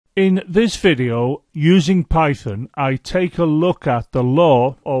In this video, using Python, I take a look at the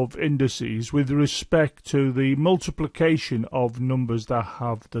law of indices with respect to the multiplication of numbers that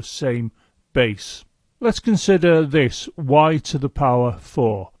have the same base. Let's consider this, y to the power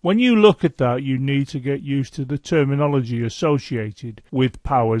 4. When you look at that, you need to get used to the terminology associated with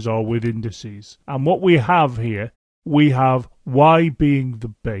powers or with indices. And what we have here, we have y being the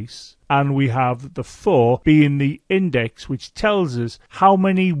base, and we have the 4 being the index, which tells us how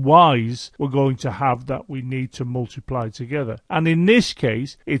many y's we're going to have that we need to multiply together. And in this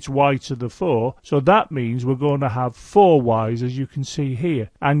case, it's y to the 4, so that means we're going to have 4 y's, as you can see here,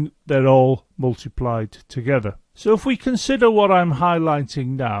 and they're all multiplied together. So if we consider what I'm highlighting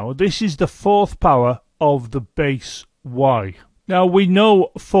now, this is the 4th power of the base y. Now we know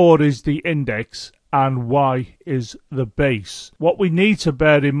 4 is the index and y is the base. What we need to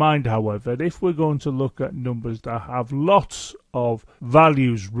bear in mind, however, if we're going to look at numbers that have lots of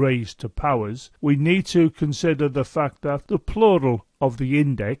values raised to powers, we need to consider the fact that the plural of the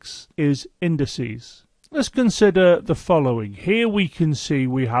index is indices. Let's consider the following. Here we can see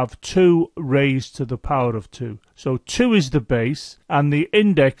we have 2 raised to the power of 2. So 2 is the base and the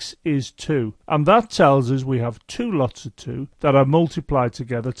index is 2. And that tells us we have 2 lots of 2 that are multiplied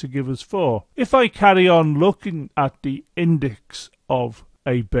together to give us 4. If I carry on looking at the index of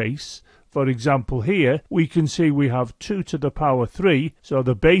a base, for example here, we can see we have 2 to the power 3, so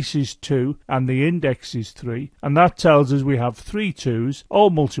the base is 2 and the index is 3, and that tells us we have 3 2's all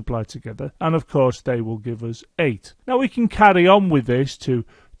multiplied together, and of course they will give us 8. Now we can carry on with this to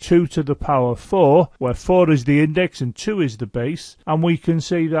 2 to the power 4, where 4 is the index and 2 is the base, and we can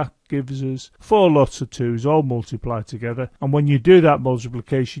see that gives us 4 lots of 2's all multiplied together, and when you do that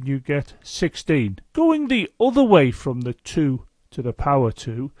multiplication you get 16. Going the other way from the 2 to the power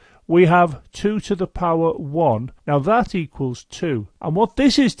 2, we have 2 to the power 1. Now that equals 2. And what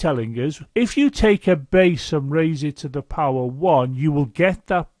this is telling us, if you take a base and raise it to the power 1, you will get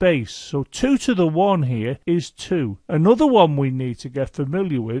that base. So 2 to the 1 here is 2. Another one we need to get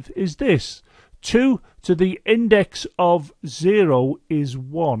familiar with is this. 2 to the index of 0 is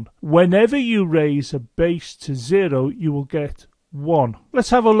 1. Whenever you raise a base to 0, you will get 1. Let's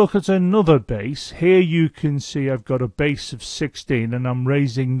have a look at another base. Here you can see I've got a base of 16 and I'm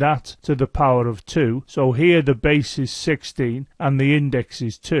raising that to the power of 2. So here the base is 16 and the index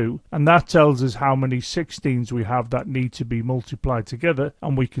is 2, and that tells us how many 16's we have that need to be multiplied together,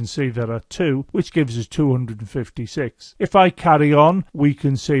 and we can see there are 2, which gives us 256. If I carry on, we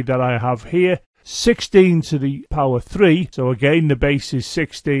can see that I have here 16 to the power 3, so again the base is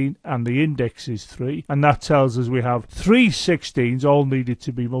 16 and the index is 3, and that tells us we have 3 16's all needed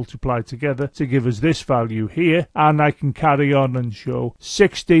to be multiplied together to give us this value here. And I can carry on and show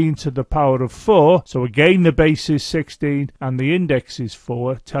 16 to the power of 4, so again the base is 16 and the index is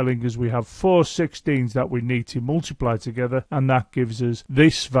 4, telling us we have 4 16's that we need to multiply together, and that gives us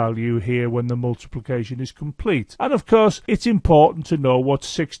this value here when the multiplication is complete. And of course it's important to know what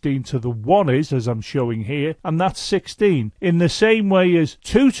 16 to the 1 is, as I'm showing here, and that's 16. In the same way as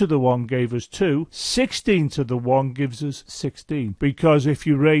 2 to the 1 gave us 2, 16 to the 1 gives us 16, because if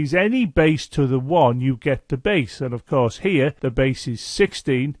you raise any base to the 1 you get the base, and of course here the base is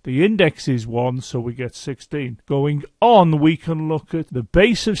 16, the index is 1, so we get 16. Going on, we can look at the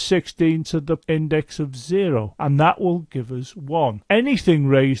base of 16 to the index of 0, and that will give us 1. Anything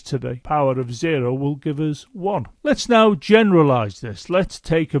raised to the power of 0 will give us 1. Let's now generalize this. Let's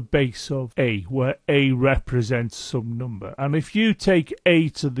take a base of a, where a represents some number, and if you take a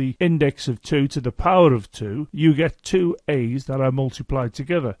to the index of 2 to the power of 2, you get 2 a's that are multiplied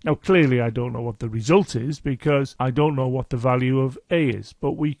together. Now clearly I don't know what the result is because I don't know what the value of a is,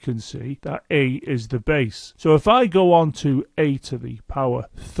 but we can see that a is the base. So if I go on to a to the power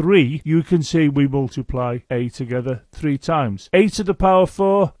 3, you can see we multiply a together 3 times. A to the power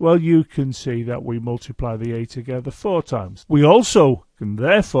 4, well, you can see that we multiply the a together 4 times. We also can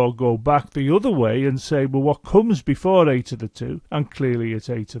therefore go back the other way and say, well, what comes before a to the 2? And clearly it's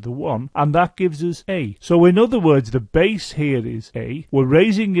a to the 1, and that gives us a. So in other words, the base here is a, we're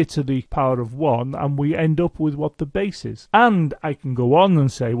raising it to the power of 1, and we end up with what the base is. And I can go on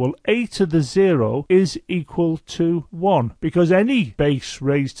and say, well, a to the 0 is equal to 1, because any base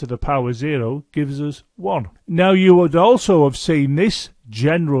raised to the power 0 gives us 1. Now you would also have seen this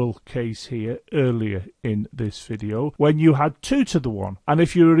general case here earlier in this video when you had 2 to the 1, and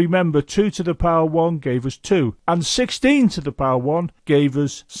if you remember, 2 to the power 1 gave us 2 and 16 to the power 1 gave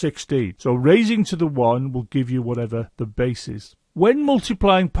us 16. So raising to the 1 will give you whatever the base is. When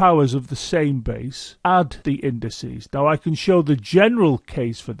multiplying powers of the same base, add the indices. Now I can show the general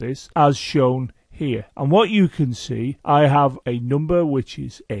case for this as shown here. And what you can see, I have a number which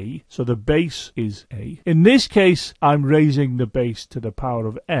is a, so the base is a. In this case, I'm raising the base to the power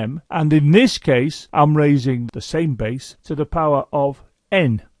of m, and in this case, I'm raising the same base to the power of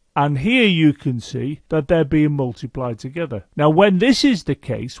n. And here you can see that they're being multiplied together. Now, when this is the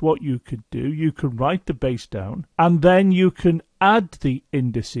case, what you could do, you can write the base down, and then you can add the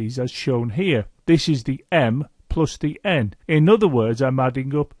indices as shown here. This is the m plus the n. In other words, I'm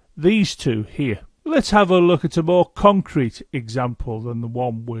adding up these two here. Let's have a look at a more concrete example than the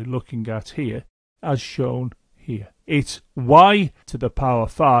one we're looking at here, as shown here. It's y to the power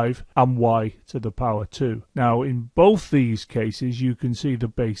 5 and y to the power 2. Now, in both these cases, you can see the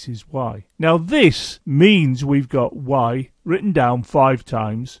base is y. Now, this means we've got y written down 5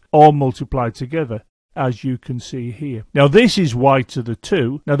 times, all multiplied together, as you can see here. Now, this is y to the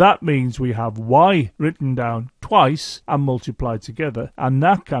 2. Now, that means we have y written down twice and multiplied together, and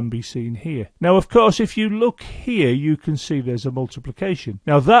that can be seen here. Now, of course, if you look here, you can see there's a multiplication.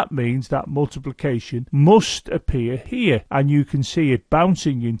 Now, that means that multiplication must appear here, and you can see it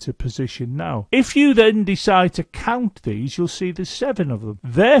bouncing into position now. If you then decide to count these, you'll see there's 7 of them.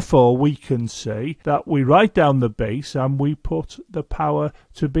 Therefore, we can say that we write down the base and we put the power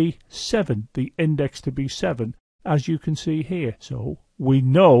to be 7, the index to be 7, as you can see here. So we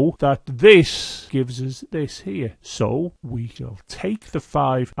know that this gives us this here. So we shall take the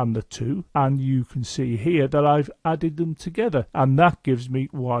 5 and the 2, and you can see here that I've added them together, and that gives me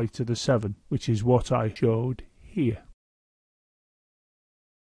y to the 7, which is what I showed here.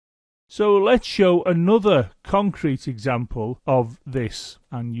 So let's show another concrete example of this,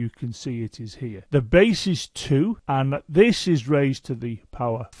 and you can see it is here. The base is 2, and this is raised to the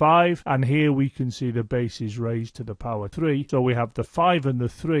power 5, and here we can see the base is raised to the power 3. So we have the 5 and the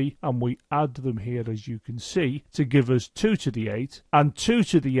 3, and we add them here, as you can see, to give us 2 to the 8, and 2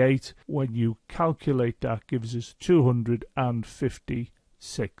 to the 8, when you calculate that, gives us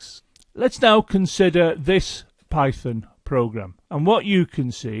 256. Let's now consider this Python program. And what you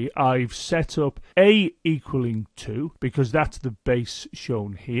can see, I've set up a equaling 2 because that's the base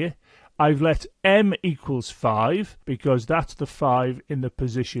shown here. I've let m equals 5 because that's the 5 in the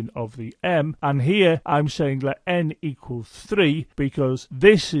position of the m, and here I'm saying let n equal 3 because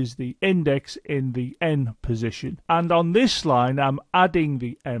this is the index in the n position, and on this line I'm adding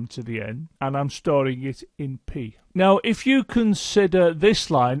the m to the n and I'm storing it in p. Now, if you consider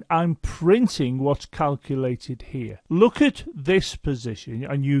this line, I'm printing what's calculated here. Look at this position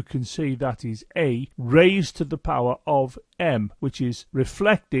and you can see that is a raised to the power of m, which is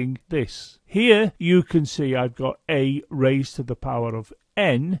reflecting this. Here you can see I've got a raised to the power of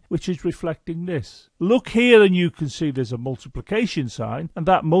n, which is reflecting this. Look here and you can see there's a multiplication sign, and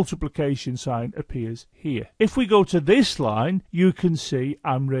that multiplication sign appears here. If we go to this line, you can see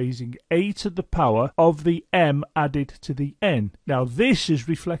I'm raising a to the power of the m added to the n. Now this is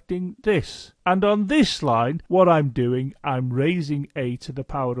reflecting this. And on this line, what I'm doing, I'm raising a to the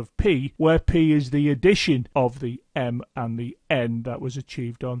power of p, where p is the addition of the m and the n that was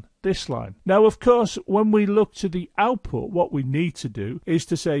achieved on this line. Now, of course, when we look to the output, what we need to do is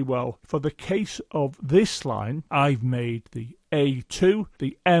to say, well, for the case of this line, I've made the a2,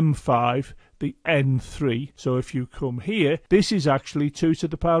 the m5, the n3. So if you come here, this is actually 2 to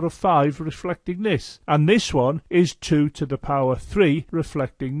the power of 5 reflecting this. And this one is 2 to the power 3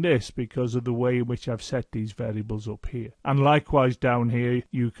 reflecting this because of the way in which I've set these variables up here. And likewise down here,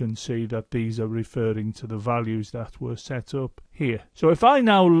 you can see that these are referring to the values that were set up here. So if I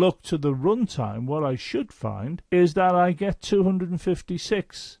now look to the runtime, what I should find is that I get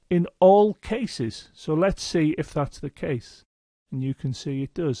 256 in all cases. So let's see if that's the case. And you can see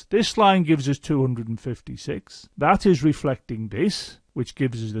it does. This line gives us 256. That is reflecting this, which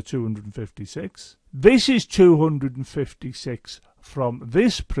gives us the 256. This is 256 from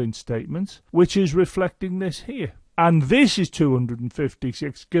this print statement, which is reflecting this here. And this is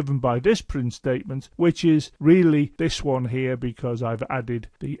 256 given by this print statement, which is really this one here because I've added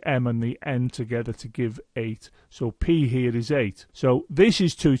the m and the n together to give 8. So p here is 8. So this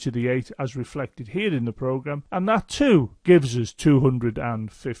is 2 to the 8 as reflected here in the program, and that too gives us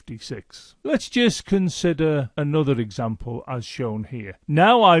 256. Let's just consider another example as shown here.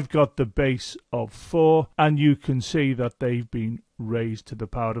 Now I've got the base of 4, and you can see that they've been raised to the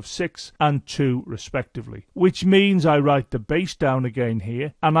power of 6 and 2 respectively, which means I write the base down again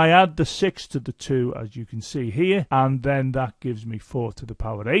here and I add the 6 to the 2 as you can see here, and then that gives me 4 to the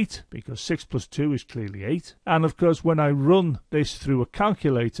power 8 because 6 plus 2 is clearly 8. And of course when I run this through a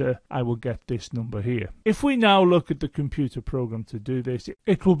calculator I will get this number here. If we now look at the computer program to do this,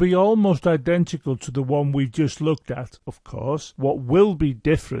 it will be almost identical to the one we've just looked at. Of course, what will be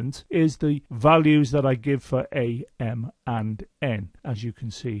different is the values that I give for A, M and N, as you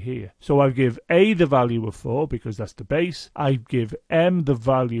can see here. So I give A the value of 4 because that's the base. I give M the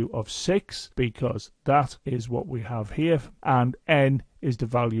value of 6 because that is what we have here, and N is the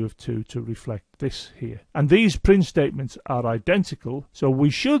value of 2 to reflect this here. And these print statements are identical, so we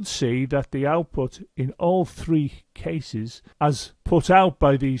should see that the output in all three cases as put out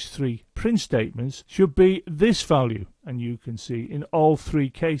by these three print statements should be this value. And you can see in all three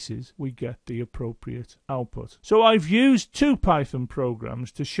cases we get the appropriate output. So I've used two Python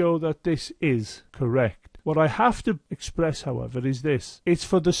programs to show that this is correct. What I have to express, however, is this. It's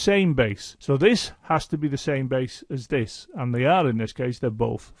for the same base. So this has to be the same base as this. And they are in this case, they're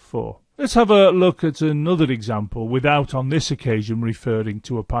both 4. Let's have a look at another example without on this occasion referring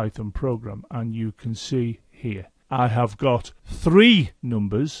to a Python program. And you can see here I have got 3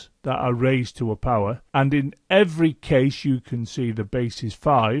 numbers that are raised to a power, and in every case you can see the base is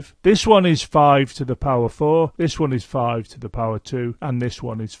 5. This one is 5 to the power 4, this one is 5 to the power 2, and this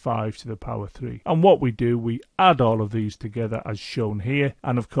one is 5 to the power 3. And what we do, we add all of these together as shown here,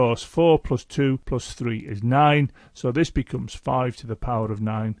 and of course 4 plus 2 plus 3 is 9, so this becomes 5 to the power of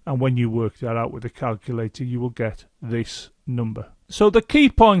 9, and when you work that out with a calculator you will get this number. So the key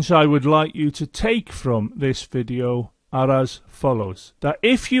points I would like you to take from this video are as follows. That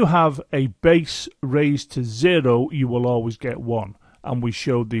if you have a base raised to 0, you will always get 1. And we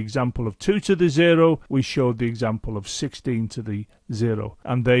showed the example of 2 to the 0, we showed the example of 16 to the 0,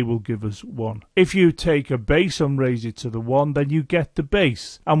 and they will give us 1. If you take a base and raise it to the 1, then you get the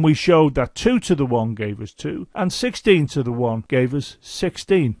base. And we showed that 2 to the 1 gave us 2, and 16 to the 1 gave us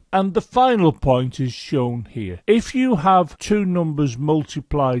 16. And the final point is shown here. If you have two numbers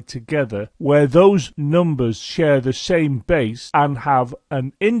multiplied together where those numbers share the same base and have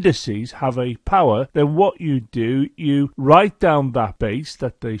an indices, have a power, then what you do, you write down that base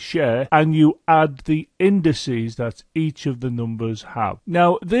that they share and you add the indices that each of the numbers have.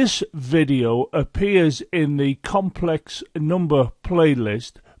 Now this video appears in the complex number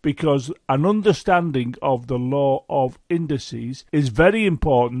playlist because an understanding of the law of indices is very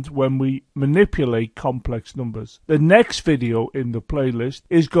important when we manipulate complex numbers. The next video in the playlist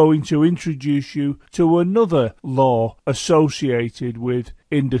is going to introduce you to another law associated with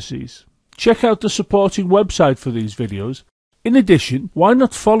indices. Check out the supporting website for these videos. In addition, why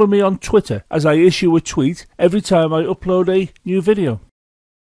not follow me on Twitter as I issue a tweet every time I upload a new video?